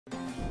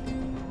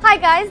Hi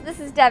guys,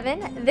 this is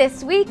Devin.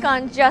 This week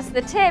on Just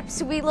the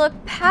Tips, we look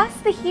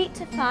past the heat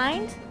to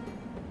find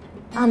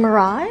a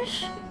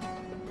mirage?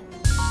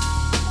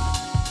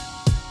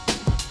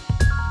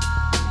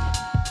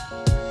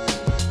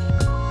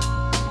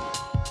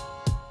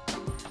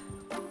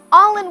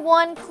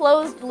 All-in-one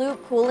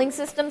closed-loop cooling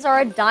systems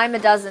are a dime a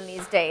dozen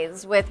these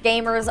days, with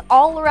gamers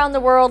all around the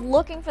world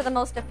looking for the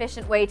most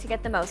efficient way to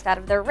get the most out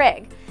of their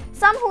rig.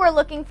 Some who are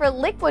looking for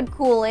liquid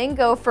cooling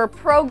go for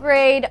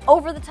pro-grade,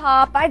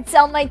 over-the-top, I'd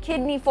sell my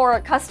kidney for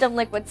custom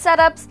liquid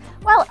setups,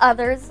 while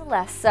others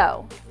less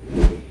so.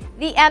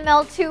 The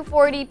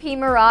ML240P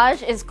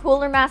Mirage is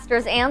Cooler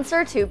Master's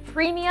answer to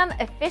premium,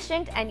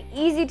 efficient, and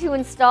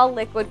easy-to-install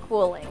liquid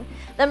cooling.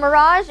 The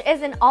Mirage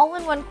is an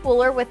all-in-one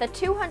cooler with a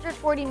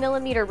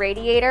 240mm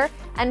radiator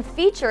and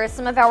features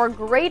some of our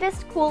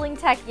greatest cooling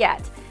tech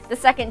yet, the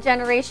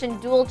second-generation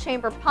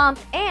dual-chamber pump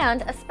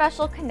and a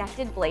special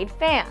connected blade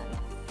fan.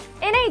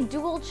 In a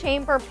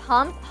dual-chamber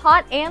pump,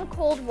 hot and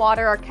cold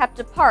water are kept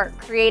apart,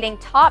 creating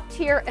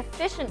top-tier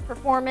efficient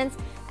performance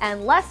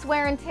and less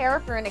wear and tear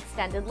for an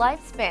extended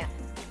lifespan.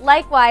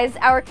 Likewise,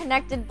 our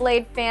connected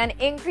blade fan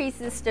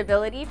increases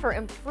stability for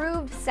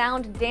improved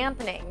sound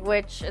dampening,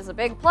 which is a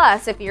big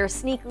plus if you're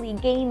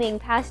sneakily gaming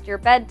past your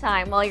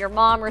bedtime while your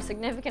mom or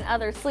significant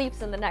other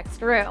sleeps in the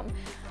next room.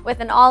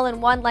 With an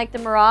all-in-one like the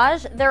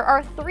Mirage, there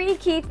are three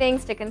key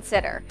things to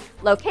consider: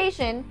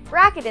 location,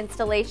 bracket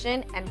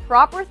installation, and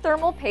proper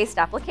thermal paste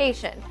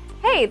application.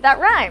 Hey, that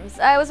rhymes!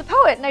 I was a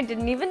poet and I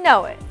didn't even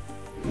know it.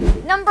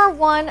 Number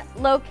 1.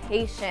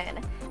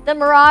 Location. The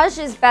Mirage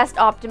is best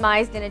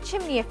optimized in a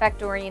chimney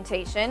effect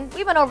orientation.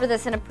 We went over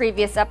this in a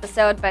previous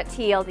episode, but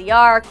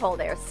TLDR,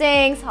 cold air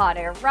sinks, hot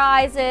air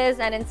rises,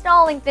 and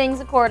installing things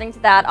according to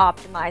that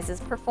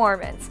optimizes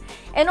performance.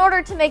 In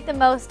order to make the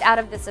most out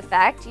of this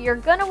effect, you're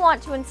going to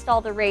want to install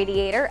the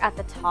radiator at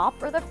the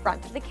top or the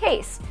front of the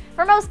case.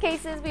 For most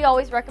cases, we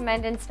always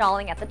recommend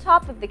installing at the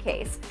top of the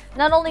case.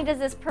 Not only does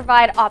this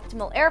provide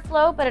optimal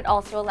airflow, but it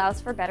also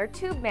allows for better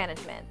tube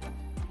management.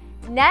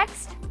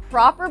 Next,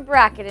 proper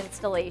bracket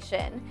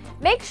installation.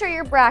 Make sure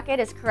your bracket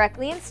is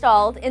correctly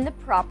installed in the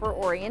proper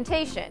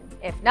orientation.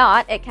 If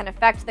not, it can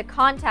affect the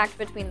contact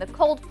between the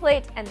cold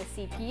plate and the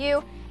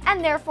CPU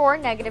and therefore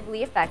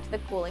negatively affect the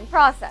cooling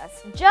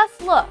process.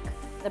 Just look,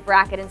 the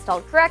bracket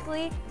installed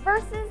correctly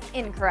versus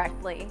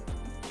incorrectly.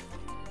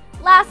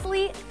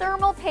 Lastly,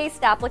 thermal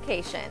paste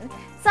application.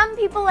 Some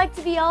people like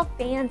to be all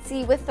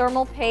fancy with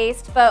thermal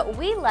paste, but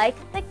we like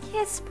the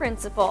KISS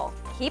principle.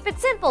 Keep it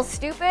simple,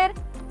 stupid!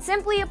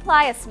 Simply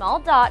apply a small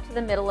dot to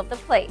the middle of the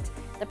plate.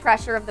 The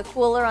pressure of the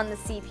cooler on the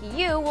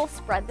CPU will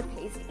spread the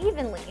paste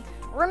evenly.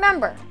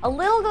 Remember, a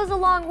little goes a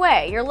long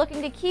way. You're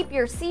looking to keep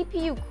your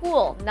CPU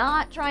cool,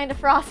 not trying to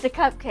frost a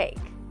cupcake.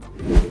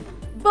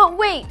 But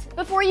wait,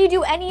 before you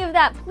do any of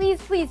that,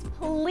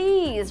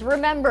 please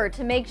remember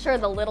to make sure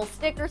the little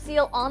sticker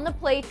seal on the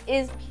plate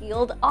is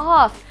peeled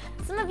off.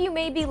 Some of you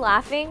may be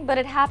laughing, but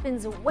it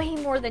happens way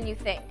more than you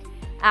think.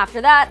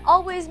 After that,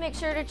 always make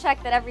sure to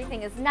check that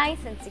everything is nice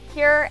and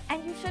secure,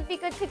 and you should be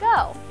good to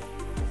go.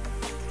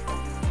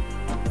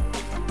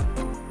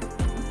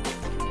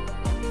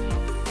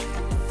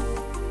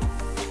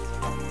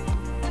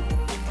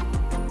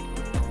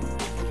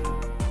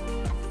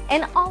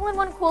 An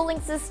all-in-one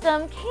cooling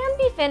system can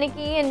be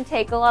finicky and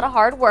take a lot of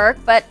hard work,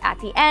 but at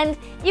the end,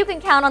 you can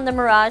count on the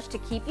Mirage to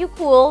keep you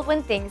cool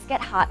when things get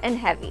hot and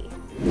heavy.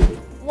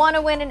 Want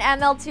to win an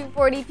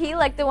ML240P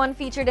like the one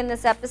featured in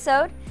this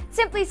episode?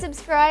 Simply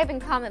subscribe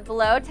and comment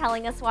below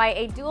telling us why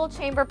a dual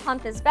chamber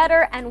pump is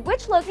better and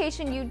which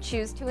location you'd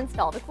choose to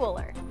install the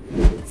cooler.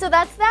 So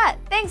that's that.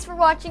 Thanks for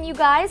watching, you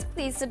guys.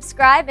 Please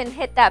subscribe and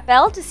hit that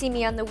bell to see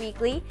me on the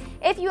weekly.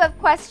 If you have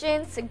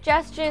questions,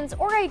 suggestions,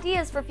 or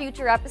ideas for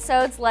future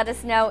episodes, let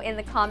us know in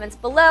the comments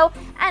below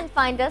and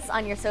find us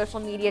on your social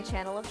media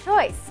channel of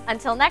choice.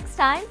 Until next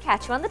time,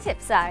 catch you on the tip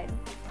side.